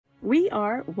We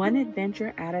are one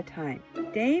adventure at a time.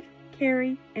 Dave,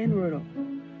 Carrie, and Rudolph.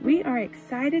 We are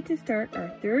excited to start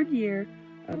our 3rd year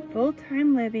of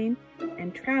full-time living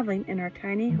and traveling in our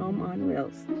tiny home on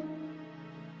wheels.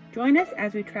 Join us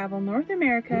as we travel North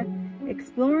America,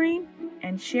 exploring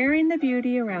and sharing the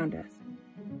beauty around us.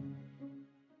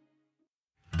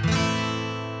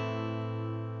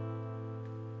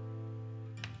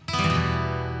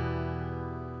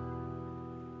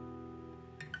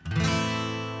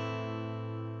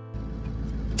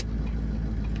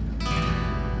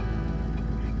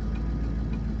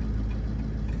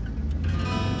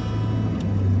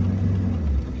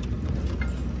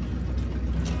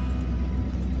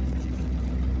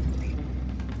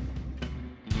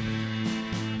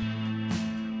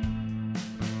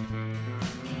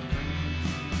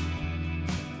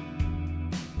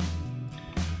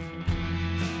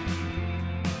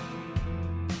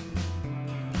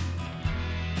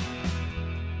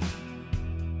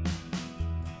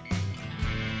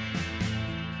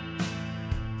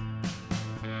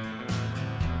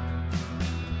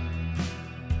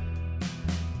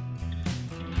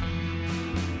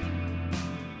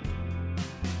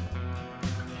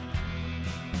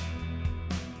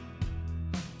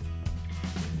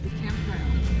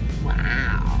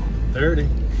 Wow. 30.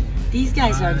 These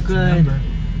guys are good. Number.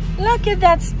 Look at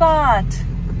that spot.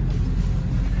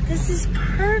 This is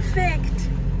perfect.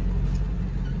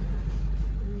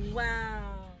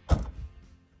 Wow.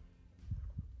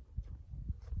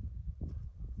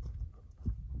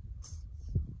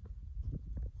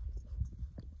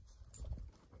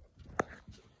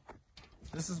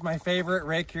 This is my favorite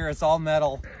rake here. It's all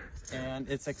metal and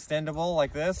it's extendable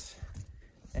like this.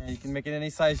 And you can make it any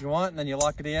size you want and then you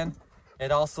lock it in.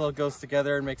 It also goes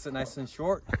together and makes it nice and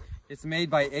short. It's made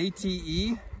by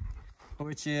ATE,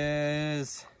 which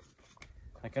is,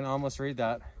 I can almost read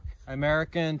that,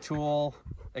 American Tool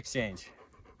Exchange.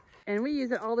 And we use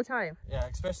it all the time. Yeah,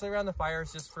 especially around the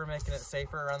fires, just for making it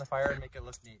safer around the fire and make it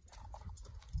look neat.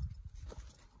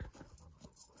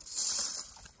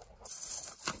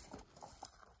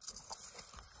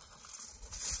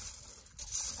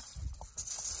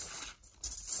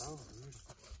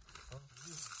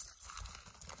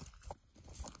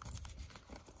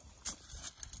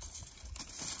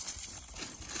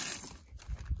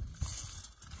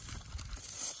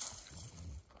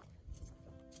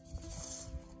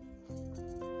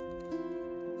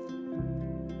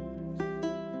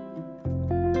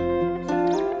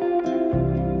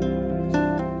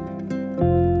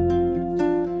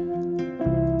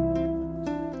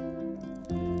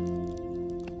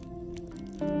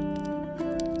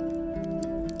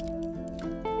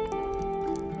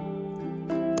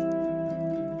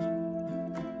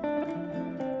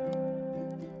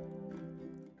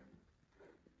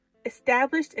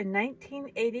 Established in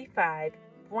 1985,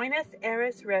 Buenos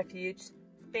Aires Refuge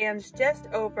spans just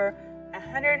over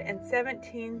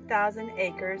 117,000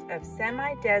 acres of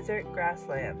semi-desert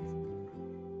grasslands.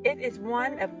 It is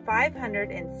one of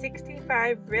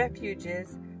 565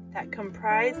 refuges that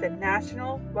comprise the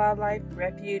National Wildlife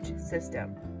Refuge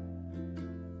System.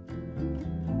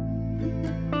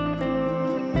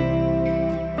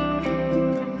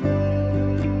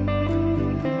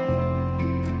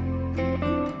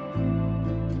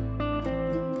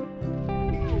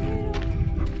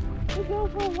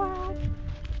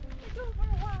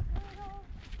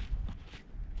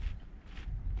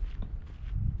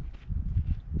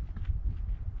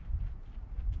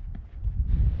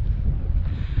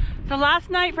 So last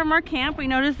night from our camp, we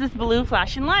noticed this blue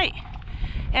flashing light.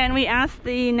 And we asked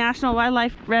the National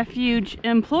Wildlife Refuge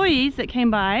employees that came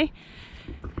by,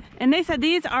 and they said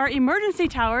these are emergency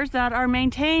towers that are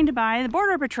maintained by the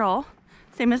Border Patrol,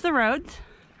 same as the roads.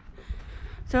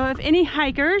 So if any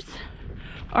hikers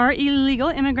or illegal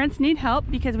immigrants need help,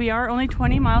 because we are only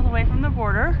 20 miles away from the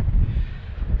border,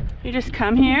 you just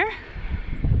come here,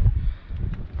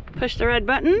 push the red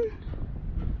button,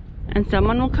 and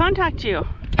someone will contact you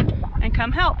and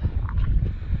come help.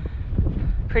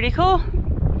 Pretty cool.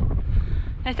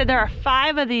 I said there are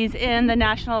 5 of these in the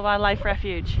National Wildlife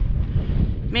Refuge,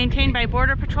 maintained by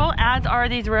Border Patrol, as are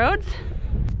these roads.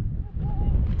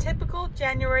 Typical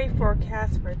January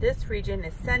forecast for this region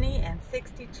is sunny and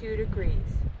 62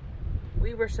 degrees.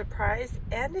 We were surprised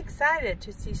and excited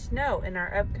to see snow in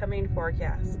our upcoming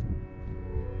forecast.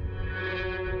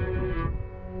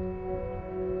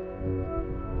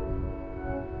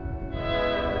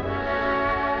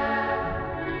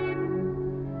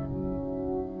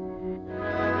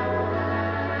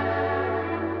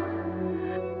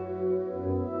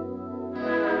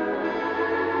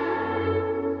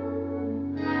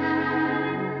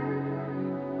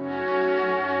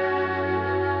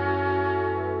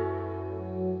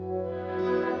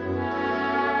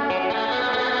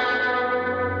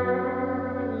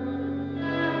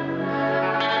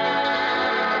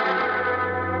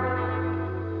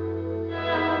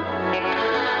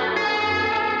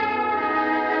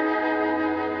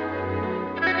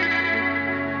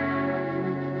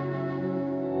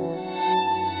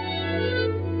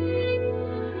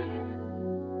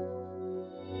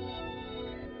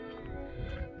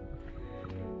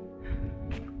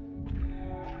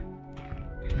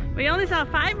 We only saw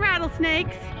 5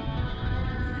 rattlesnakes,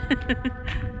 a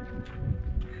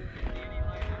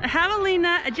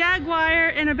javelina, a jaguar,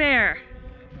 and a bear.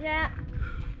 Yeah.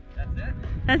 That's it?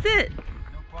 That's it.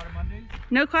 No Mondays?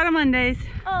 No Mondays.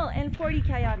 Oh, and 40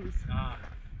 coyotes. Ah.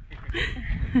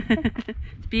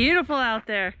 It's beautiful out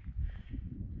there.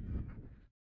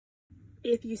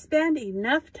 If you spend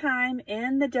enough time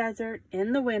in the desert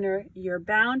in the winter, you're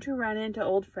bound to run into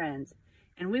old friends.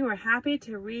 And we were happy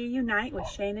to reunite with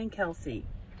Shane and Kelsey.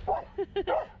 Oh,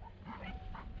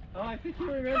 I think he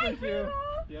remembers you.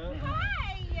 Yeah.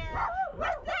 Hi!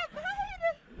 What's up?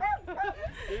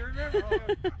 Do you remember?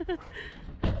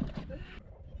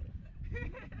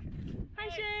 Hi,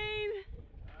 Shane.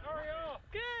 How are y'all?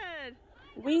 Good.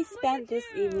 We spent this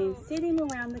evening sitting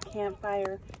around the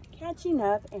campfire, catching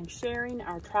up and sharing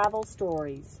our travel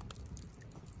stories.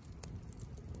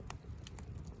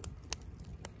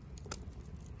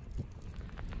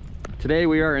 Today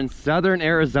we are in southern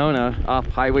Arizona off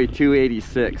Highway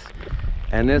 286,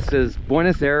 and this is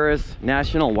Buenos Aires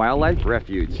National Wildlife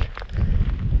Refuge.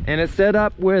 And it's set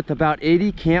up with about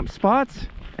 80 camp spots,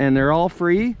 and they're all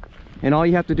free. And all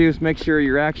you have to do is make sure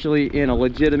you're actually in a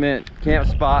legitimate camp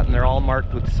spot, and they're all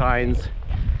marked with signs.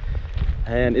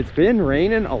 And it's been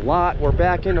raining a lot. We're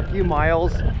back in a few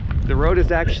miles. The road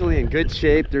is actually in good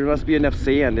shape. There must be enough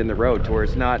sand in the road to where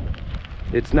it's not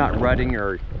rutting,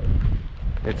 or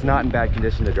it's not in bad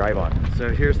condition to drive on. So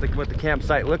here's what the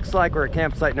campsite looks like. We're at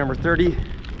campsite number 30.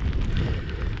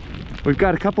 We've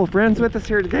got a couple friends with us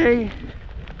here today.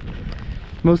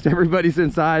 Most everybody's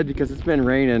inside because it's been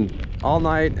raining all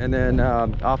night and then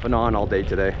off and on all day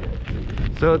today.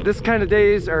 So this kind of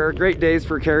days are great days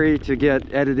for Carrie to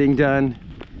get editing done,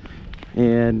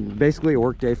 and basically a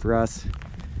work day for us,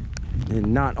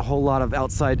 and not a whole lot of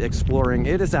outside exploring.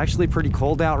 It is actually pretty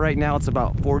cold out right now. It's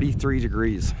about 43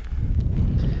 degrees.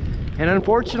 And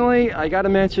unfortunately, I got to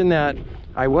mention that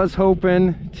I was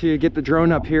hoping to get the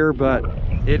drone up here, but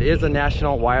it is a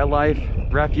national wildlife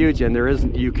refuge, and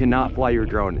you cannot fly your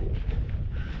drone.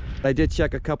 I did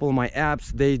check a couple of my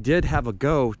apps. They did have a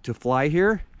go to fly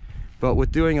here, but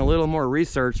with doing a little more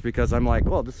research, because I'm like,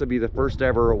 well, this will be the first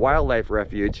ever wildlife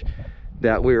refuge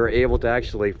that we were able to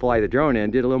actually fly the drone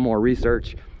in. Did a little more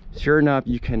research. Sure enough,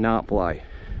 you cannot fly.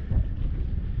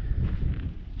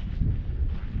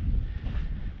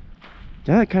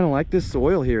 Yeah, I kind of like this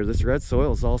soil here. This red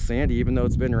soil is all sandy, even though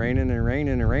it's been raining and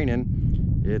raining and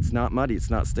raining. It's not muddy. It's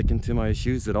not sticking to my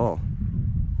shoes at all.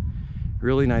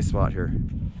 Really nice spot here.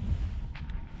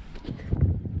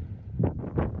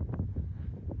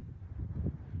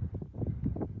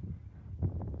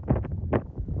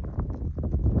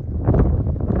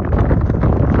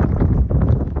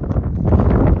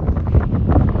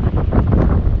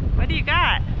 What do you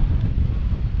got?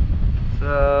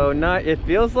 So it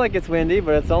feels like it's windy,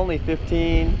 but it's only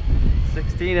 15,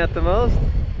 16 at the most.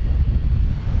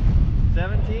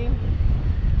 17.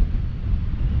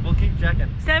 We'll keep checking.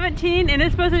 17, and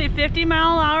it's supposed to be 50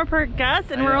 mile/hour per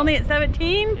gust, and we're only at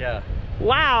 17? Yeah.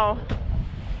 Wow.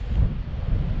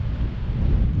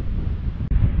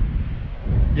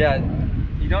 Yeah,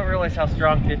 you don't realize how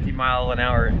strong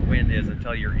 50-mile-an-hour wind is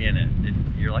until you're in it.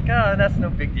 You're like, oh, that's no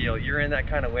big deal. You're in that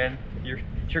kind of wind,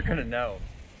 you're gonna know.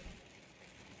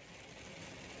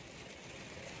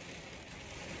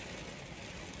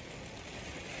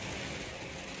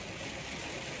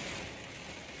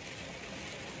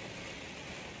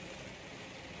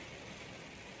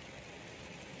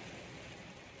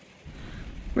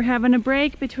 We're having a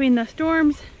break between the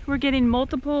storms. We're getting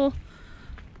multiple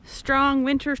strong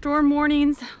winter storm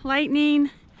warnings,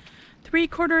 lightning,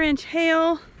 3/4 inch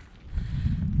hail,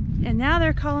 and now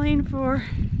they're calling for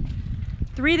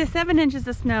 3 to 7 inches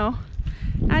of snow.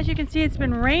 As you can see, it's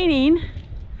been raining,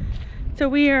 so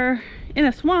we are in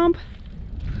a swamp.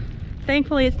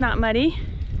 Thankfully, it's not muddy.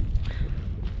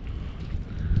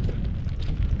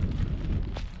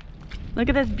 Look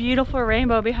at this beautiful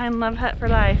rainbow behind Love Hut for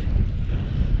Life.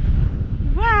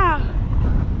 Wow,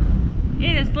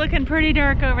 it is looking pretty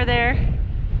dark over there.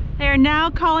 They are now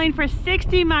calling for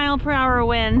 60-mile-per-hour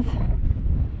winds.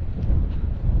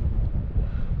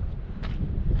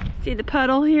 See the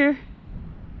puddle here?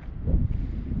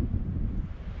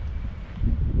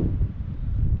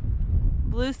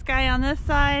 Blue sky on this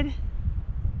side.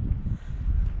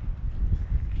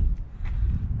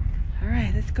 All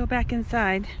right, let's go back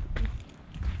inside.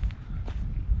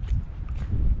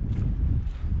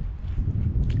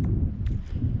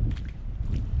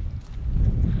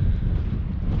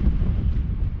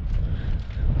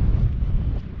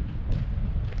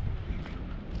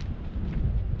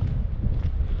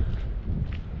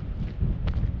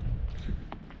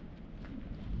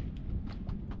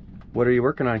 What are you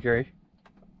working on, Carrie?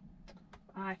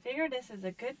 I figured this is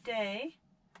a good day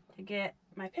to get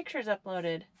my pictures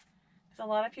uploaded. Because a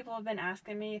lot of people have been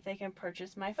asking me if they can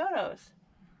purchase my photos.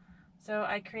 So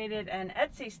I created an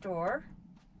Etsy store,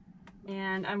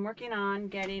 and I'm working on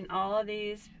getting all of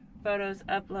these photos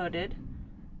uploaded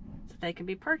so they can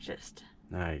be purchased.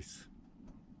 Nice.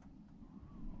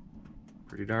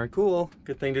 Pretty darn cool.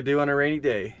 Good thing to do on a rainy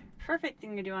day. Perfect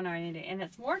thing to do on a rainy day, and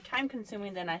it's more time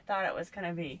consuming than I thought it was going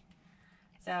to be.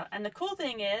 So, and the cool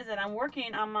thing is that I'm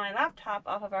working on my laptop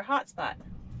off of our hotspot.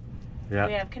 Yeah.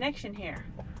 We have connection here.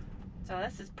 So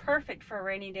this is perfect for a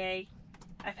rainy day.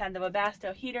 I've had the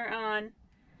Webasto heater on,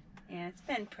 and it's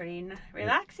been pretty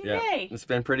relaxing day. It's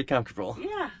been pretty comfortable.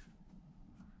 Yeah.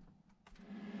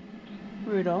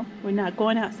 Rudel, we're not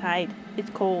going outside.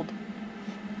 It's cold.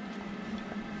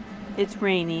 It's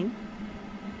raining.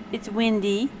 It's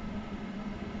windy.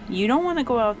 You don't want to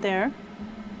go out there.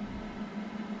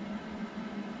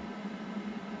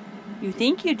 You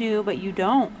think you do, but you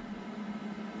don't.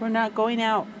 We're not going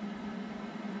out.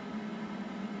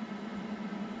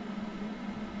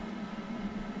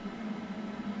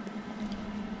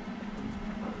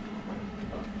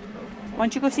 Why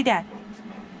don't you go see Dad?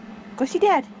 Go see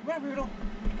Dad. Come on, Rudel.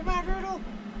 Come on, Rudel.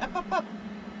 Up, up, up.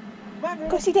 Come on, Rudel.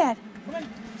 Go see Dad. Come on.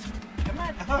 Come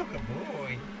on. Oh, good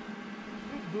boy.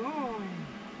 Good boy.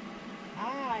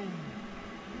 Hi.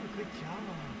 Good job.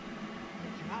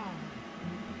 Good job.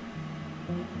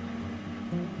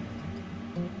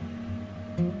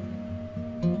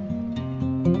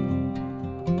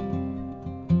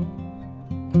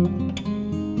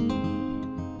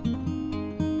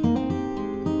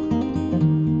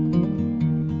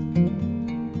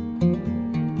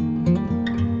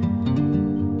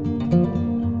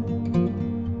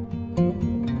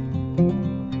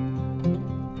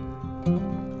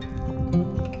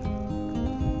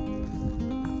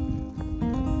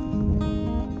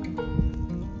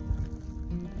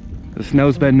 The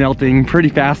snow's been melting pretty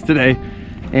fast today,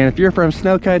 and if you're from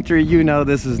snow country, you know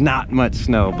this is not much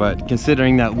snow, but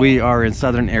considering that we are in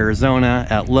southern Arizona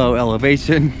at low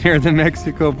elevation near the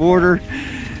Mexico border,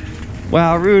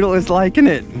 wow, Rudel is liking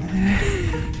it.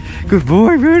 Good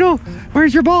boy, Rudel.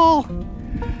 Where's your ball?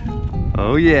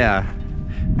 Oh yeah,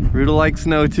 Rudel likes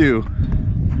snow too.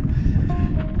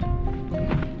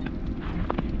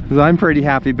 So I'm pretty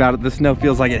happy about it. The snow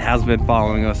feels like it has been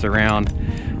following us around.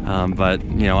 But,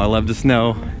 you know, I love the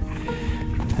snow,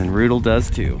 and Rudel does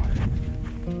too.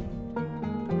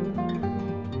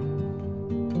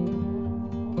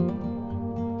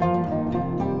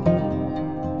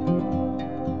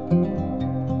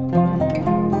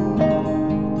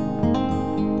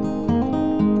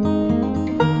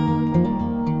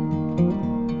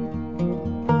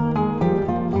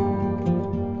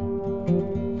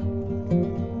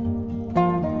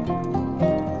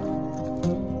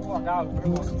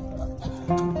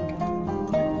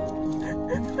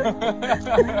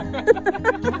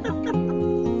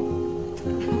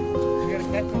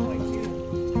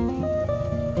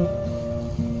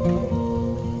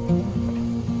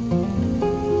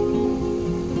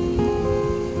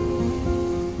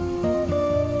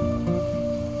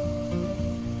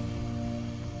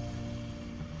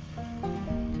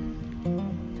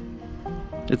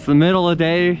 It's the middle of the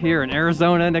day here in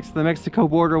Arizona next to the Mexico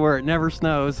border where it never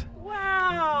snows.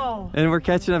 Wow! And we're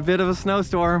catching a bit of a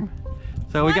snowstorm.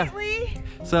 So we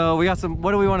got some,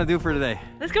 what do we want to do for today?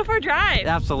 Let's go for a drive.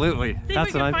 Absolutely. See That's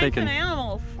if we what can I'm find thinking. some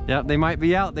animals. Yep, they might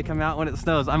be out. They come out when it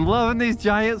snows. I'm loving these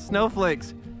giant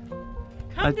snowflakes.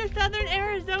 Come to southern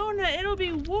Arizona, it'll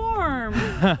be warm.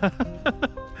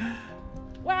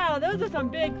 Wow, those are some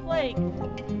big flakes.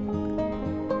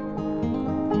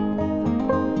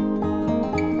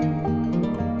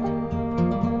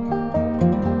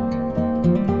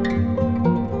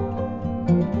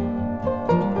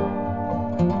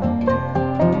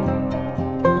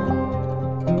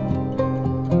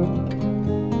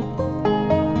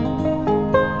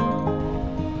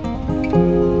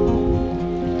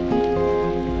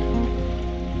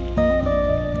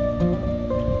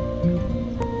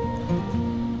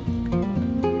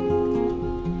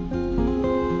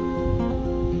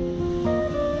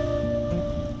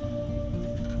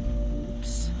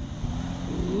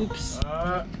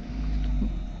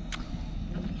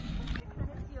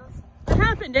 What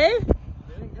happened, Dave?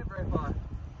 They didn't get very far.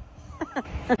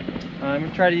 I'm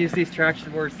gonna try to use these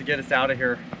traction boards to get us out of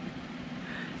here.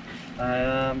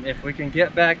 If we can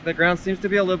get back, the ground seems to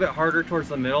be a little bit harder towards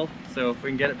the middle, so if we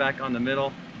can get it back on the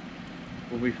middle,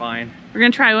 we'll be fine. We're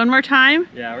gonna try one more time?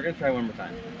 Yeah, we're gonna try one more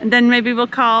time. And then maybe we'll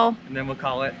call. And then we'll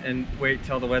call it and wait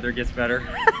till the weather gets better.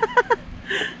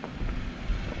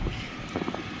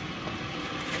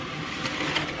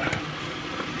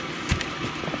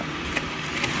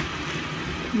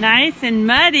 Nice and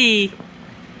muddy.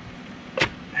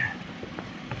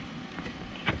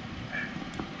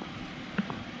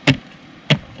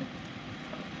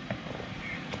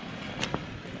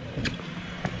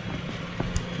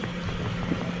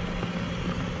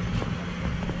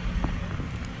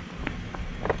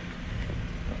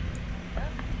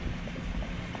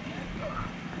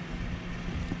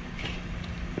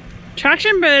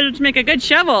 Traction boats make a good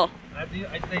shovel. They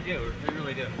do. They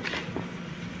really do.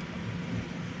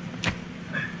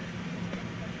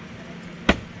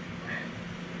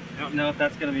 I don't know if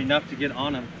that's going to be enough to get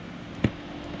on them.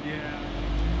 Yeah.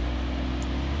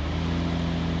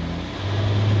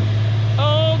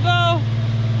 Oh, go.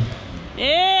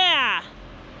 Yeah.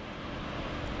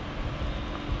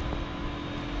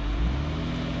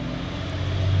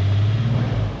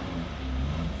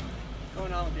 What's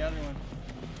going on with the other one?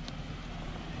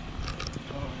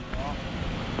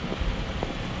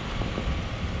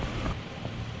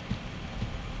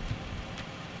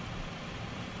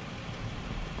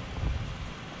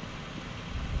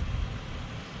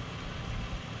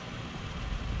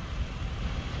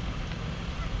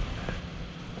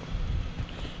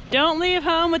 Don't leave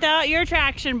home without your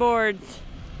traction boards.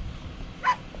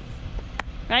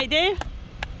 Right, Dave?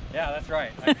 Yeah, that's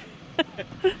right.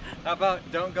 How about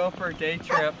don't go for a day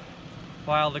trip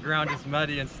while the ground is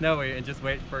muddy and snowy and just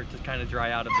wait for it to kind of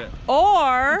dry out a bit.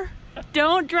 Or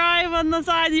don't drive on the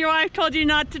side your wife told you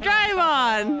not to drive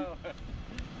on.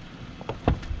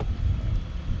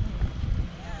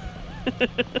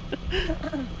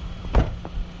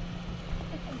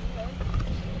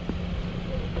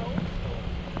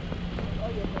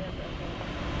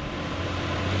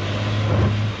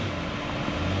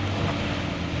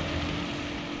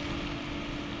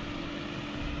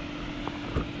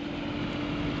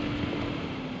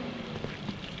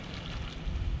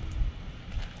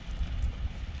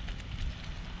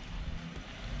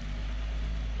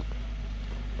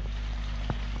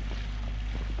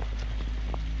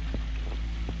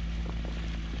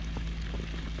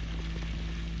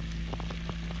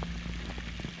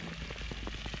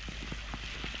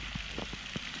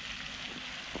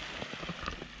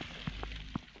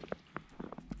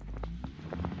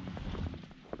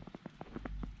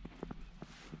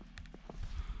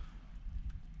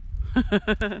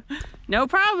 No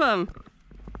problem.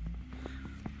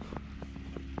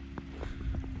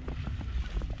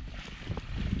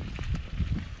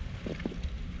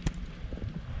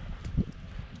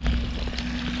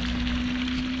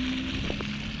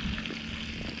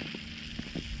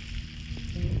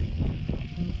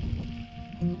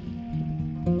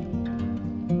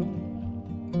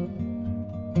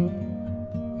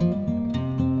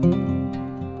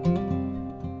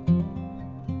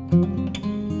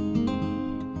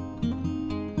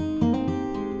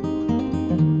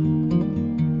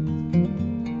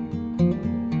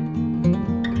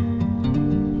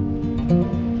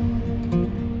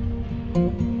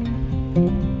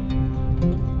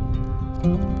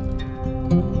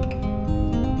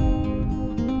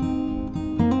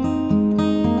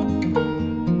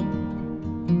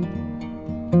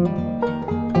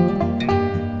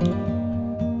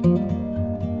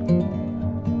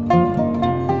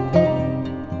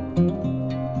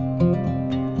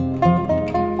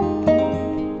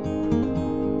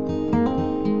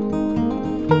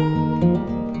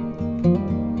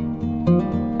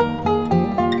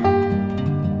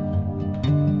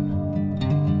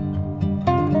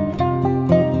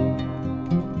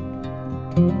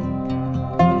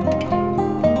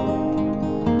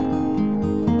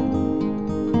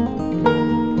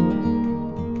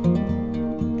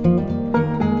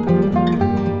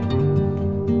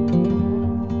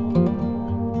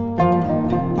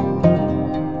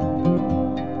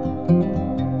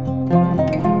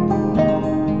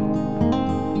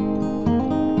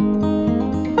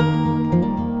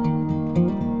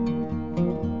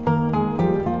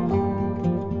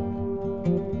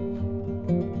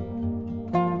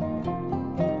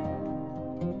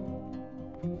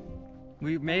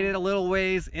 We made it a little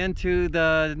ways into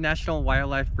the National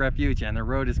Wildlife Refuge and the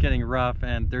road is getting rough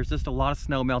and there's just a lot of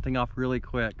snow melting off really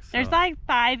quick. So. There's like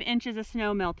 5 inches of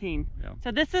snow melting. Yeah.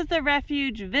 So this is the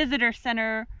Refuge Visitor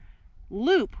Center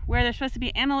loop where there's supposed to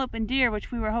be antelope and deer,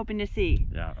 which we were hoping to see.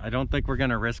 Yeah, I don't think we're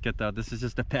gonna risk it though. This is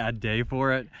just a bad day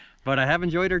for it. But I have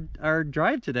enjoyed our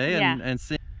drive today and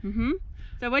seeing.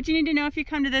 So what you need to know if you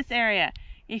come to this area,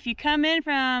 if you come in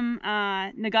from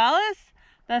Nogales,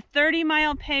 the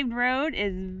 30-mile paved road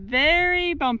is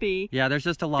very bumpy. Yeah, there's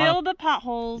just a lot. Filled with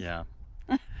potholes. Yeah.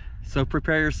 So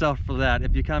prepare yourself for that.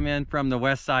 If you come in from the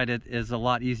west side, it is a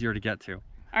lot easier to get to.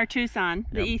 Or Tucson,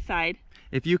 the east side.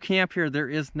 if you camp here, there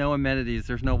is no amenities,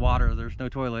 there's no water, there's no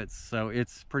toilets, so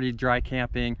it's pretty dry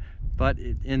camping. But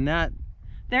in that,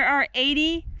 there are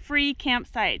 80 free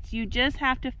campsites. You just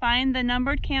have to find the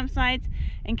numbered campsites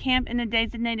and camp in a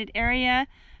designated area.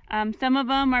 Some of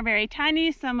them are very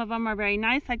tiny, some of them are very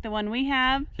nice, like the one we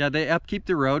have. Yeah, they upkeep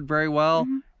the road very well,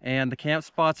 and the camp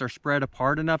spots are spread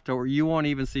apart enough to where you won't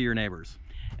even see your neighbors.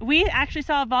 We actually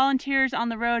saw volunteers on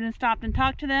the road and stopped and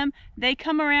talked to them. They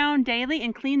come around daily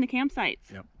and clean the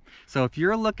campsites. Yep. So if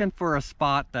you're looking for a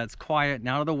spot that's quiet and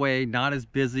out of the way, not as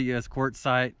busy as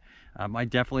Quartzsite, I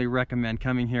definitely recommend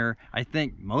coming here. I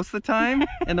think most of the time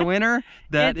in the winter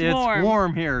that it's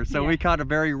warm here. So we caught a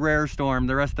very rare storm.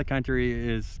 The rest of the country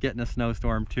is getting a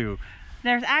snowstorm too.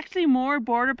 There's actually more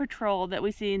border patrol that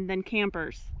we see than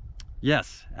campers.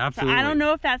 Yes, absolutely. So I don't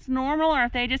know if that's normal or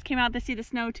if they just came out to see the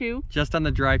snow too. Just on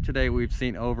the drive today, we've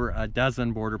seen over a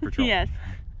dozen border patrol. Yes.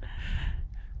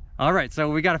 All right, so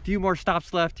we got a few more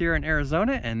stops left here in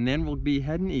Arizona, and then we'll be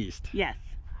heading east. Yes.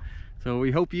 So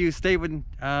we hope you stay with,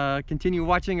 continue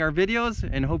watching our videos,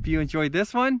 and hope you enjoyed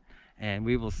this one, and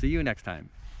we will see you next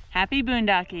time. Happy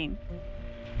boondocking.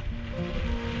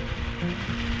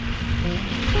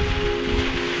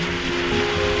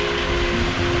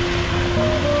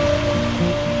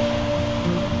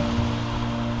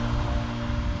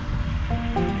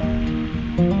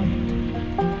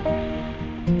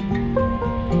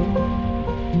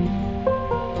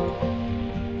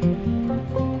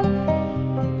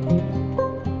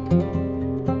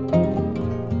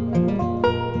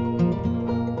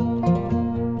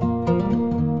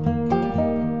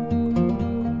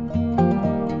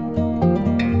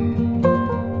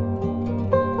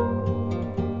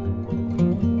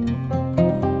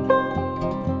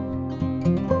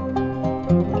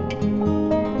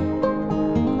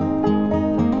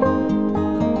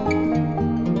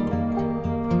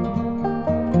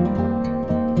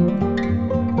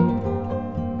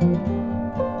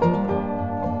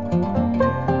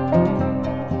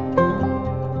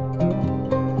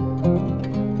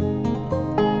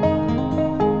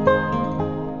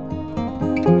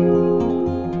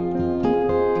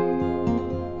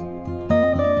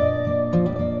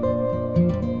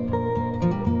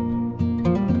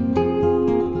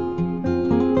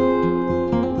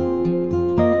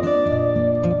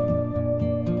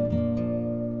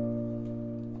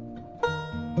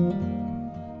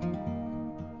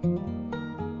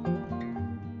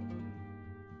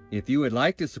 If you would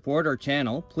like to support our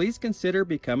channel, please consider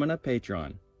becoming a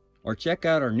patron, or check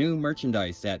out our new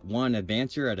merchandise at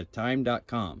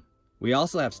advantureatatime.com. We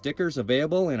also have stickers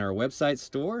available in our website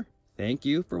store. Thank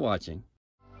you for watching.